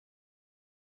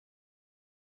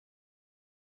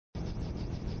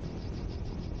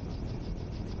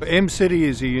Mcity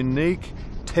is a unique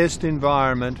test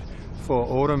environment for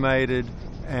automated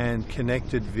and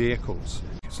connected vehicles.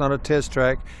 It's not a test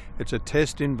track, it's a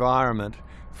test environment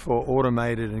for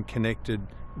automated and connected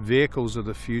vehicles of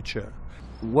the future.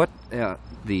 What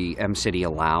the Mcity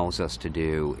allows us to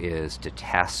do is to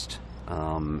test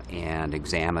and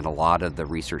examine a lot of the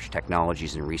research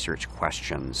technologies and research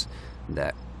questions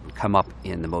that come up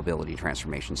in the Mobility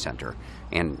Transformation Center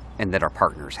and that our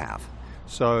partners have.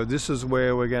 So this is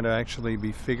where we're going to actually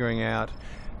be figuring out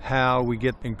how we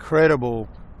get incredible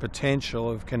potential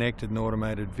of connected and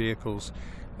automated vehicles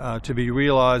to be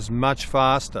realized much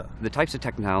faster. The types of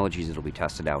technologies that will be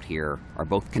tested out here are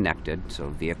both connected, so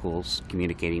vehicles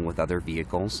communicating with other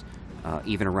vehicles,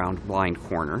 even around blind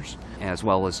corners, as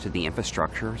well as to the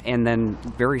infrastructure, and then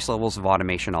various levels of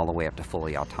automation all the way up to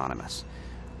fully autonomous.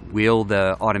 Will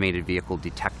the automated vehicle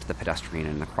detect the pedestrian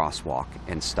in the crosswalk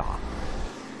and stop?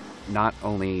 Not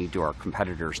only do our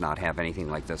competitors not have anything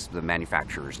like this, the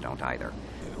manufacturers don't either.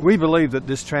 We believe that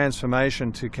this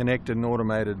transformation to connected and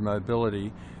automated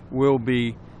mobility will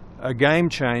be a game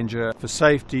changer for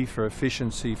safety, for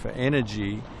efficiency, for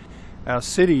energy. Our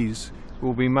cities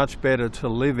will be much better to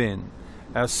live in.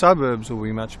 Our suburbs will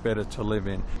be much better to live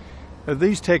in.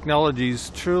 These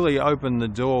technologies truly open the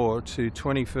door to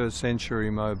 21st century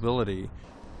mobility.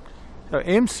 So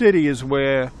Mcity is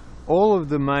where all of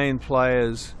the main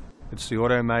players, it's the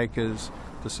automakers,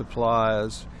 the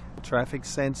suppliers, traffic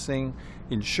sensing,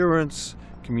 insurance,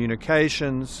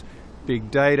 communications, big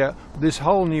data, this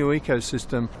whole new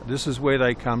ecosystem, this is where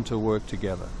they come to work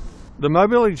together. The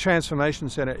Mobility Transformation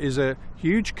Center is a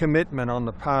huge commitment on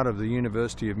the part of the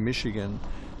University of Michigan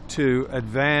to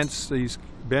advance these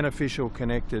beneficial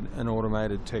connected and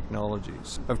automated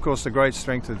technologies. Of course, the great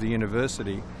strength of the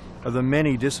university are the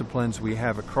many disciplines we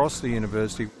have across the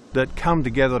university that come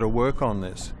together to work on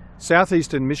this.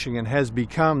 Southeastern Michigan has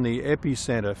become the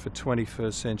epicenter for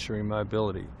 21st century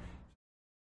mobility.